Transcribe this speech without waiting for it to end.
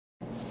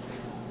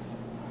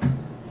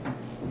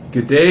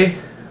Good day.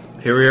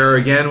 Here we are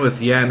again with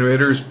Jan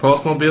Ritter's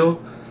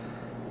Pulsemobile.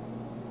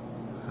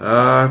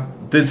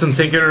 Did some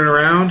tinkering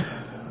around.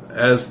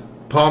 As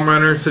Palm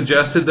Runner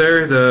suggested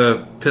there,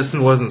 the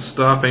piston wasn't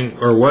stopping,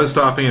 or was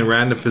stopping in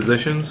random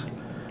positions.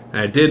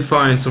 And I did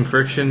find some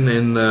friction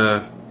in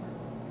the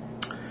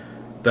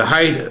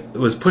height. It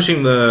was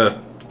pushing the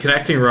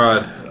connecting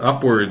rod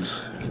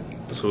upwards,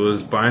 so it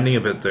was binding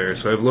a bit there.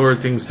 So I've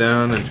lowered things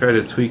down and tried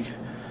to tweak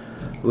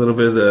a little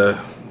bit of the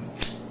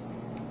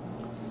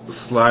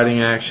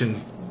sliding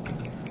action.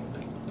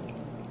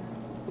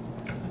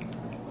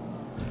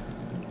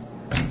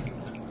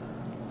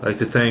 I'd like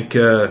to thank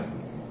Bill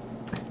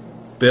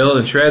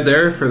and Shred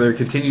there for their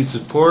continued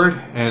support,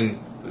 and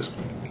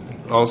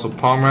also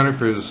Palm Runner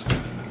for his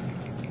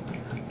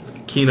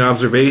keen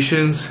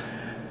observations,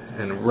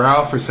 and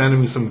Ralph for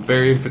sending me some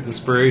very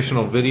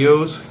inspirational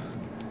videos.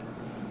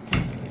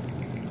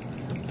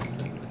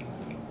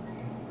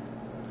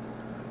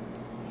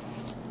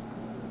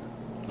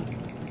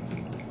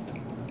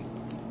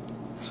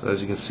 So as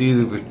you can see,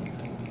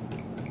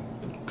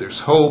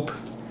 there's hope.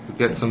 We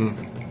get some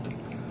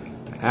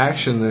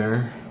action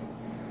there.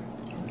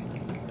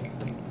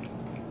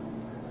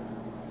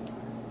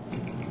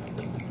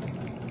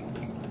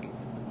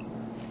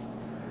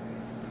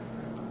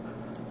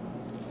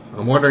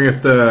 I'm wondering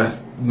if the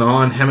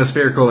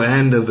non-hemispherical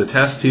end of the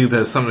test tube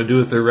has something to do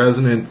with the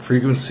resonant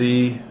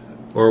frequency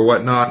or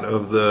whatnot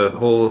of the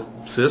whole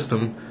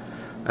system.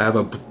 I have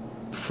a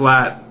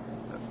flat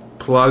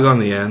plug on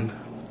the end,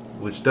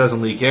 which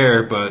doesn't leak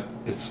air, but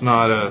it's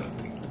not a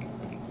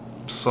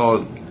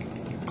solid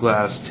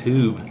glass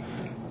tube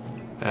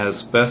as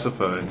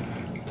specified.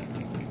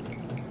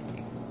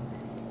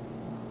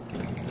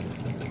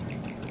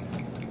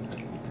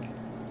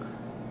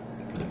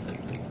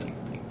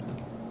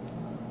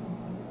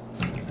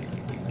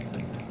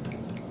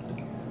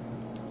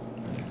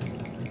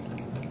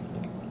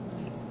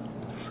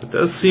 So it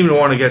does seem to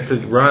want to get to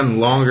run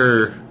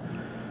longer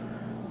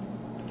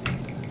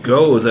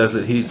goes as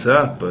it heats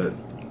up, but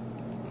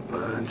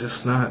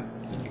just not.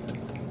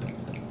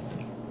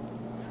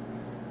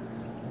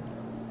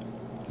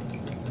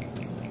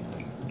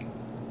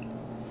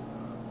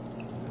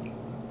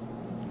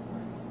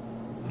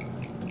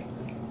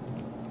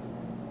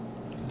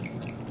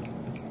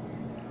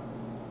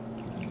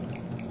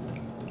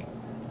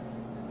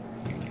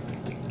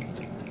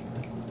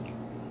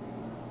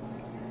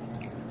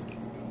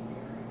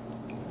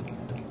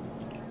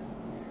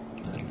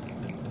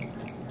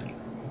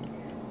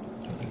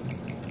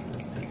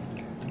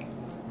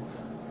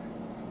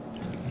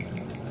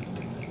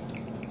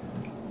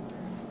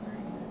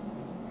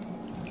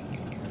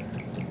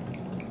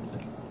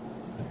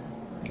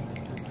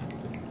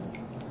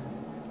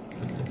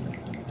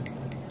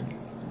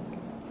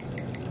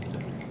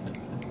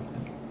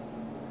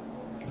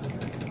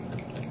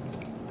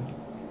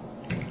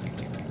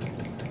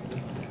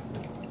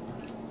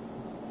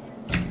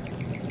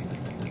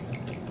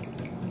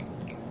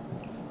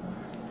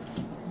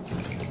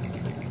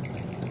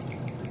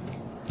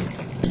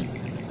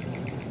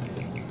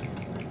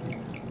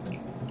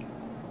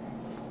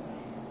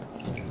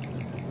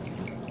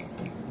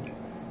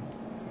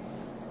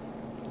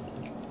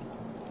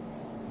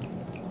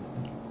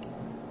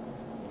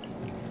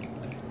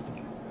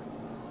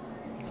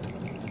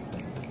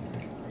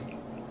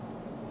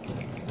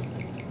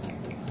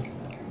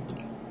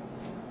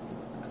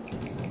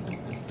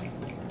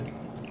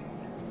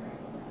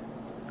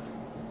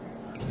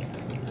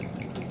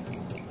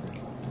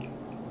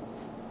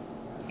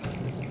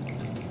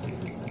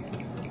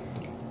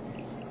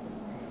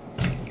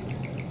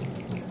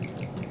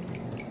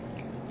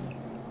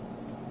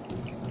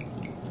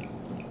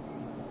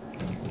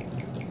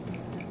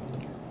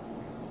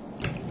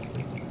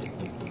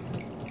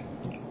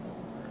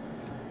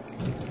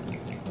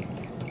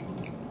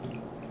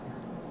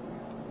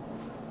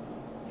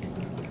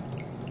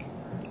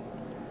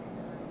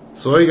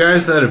 So all you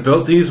guys that have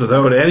built these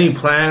without any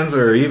plans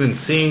or even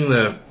seeing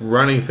the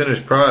running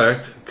finished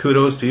product,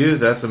 kudos to you.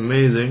 That's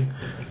amazing.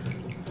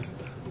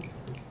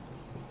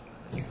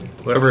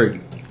 Whoever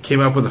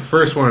came up with the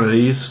first one of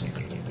these,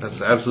 that's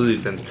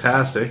absolutely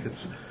fantastic.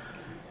 It's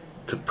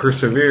to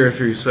persevere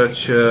through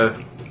such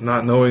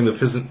not knowing the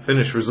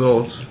finished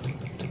results.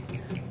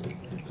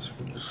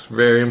 It's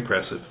very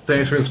impressive.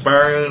 Thanks for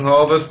inspiring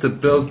all of us to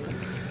build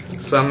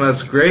something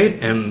that's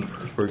great, and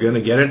we're going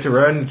to get it to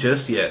run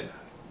just yet.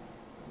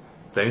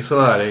 Thanks a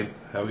lot, Abe.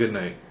 Have a good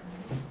night.